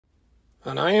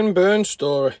An iron burn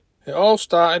story. It all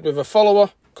started with a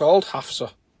follower called Hafsa.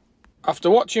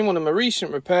 After watching one of my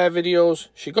recent repair videos,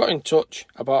 she got in touch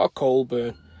about a coal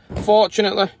burn.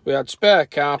 Fortunately, we had spare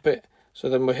carpet, so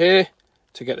then we're here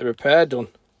to get the repair done.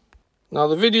 Now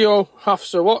the video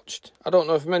Hafsa watched, I don't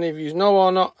know if many of you know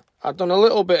or not, I'd done a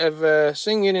little bit of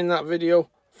singing in that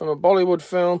video from a Bollywood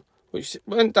film, which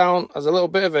went down as a little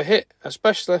bit of a hit,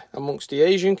 especially amongst the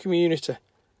Asian community.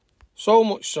 So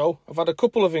much so, I've had a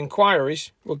couple of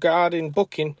inquiries regarding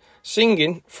booking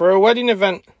singing for a wedding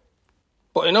event.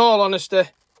 But in all honesty,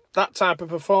 that type of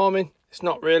performing, it's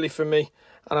not really for me.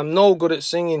 And I'm no good at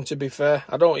singing, to be fair.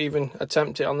 I don't even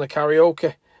attempt it on the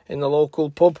karaoke in the local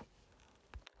pub.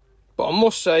 But I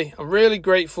must say, I'm really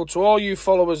grateful to all you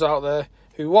followers out there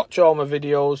who watch all my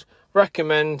videos,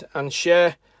 recommend and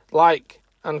share, like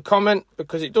and comment,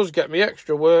 because it does get me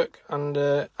extra work and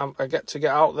I get to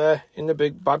get out there in the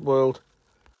big bad world.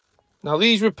 Now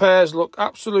these repairs look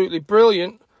absolutely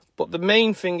brilliant, but the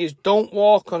main thing is don't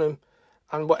walk on them,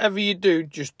 and whatever you do,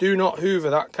 just do not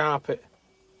hoover that carpet.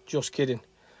 Just kidding.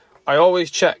 I always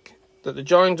check that the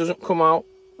join doesn't come out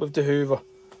with the hoover,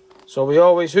 so we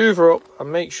always hoover up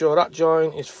and make sure that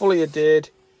join is fully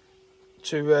adhered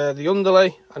to the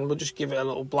underlay, and we'll just give it a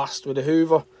little blast with the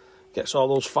hoover. Gets all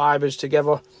those fibres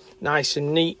together nice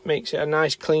and neat, makes it a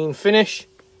nice clean finish.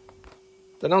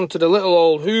 Then onto the little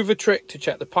old hoover trick to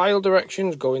check the pile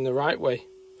directions going the right way.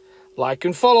 Like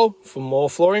and follow for more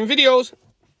flooring videos.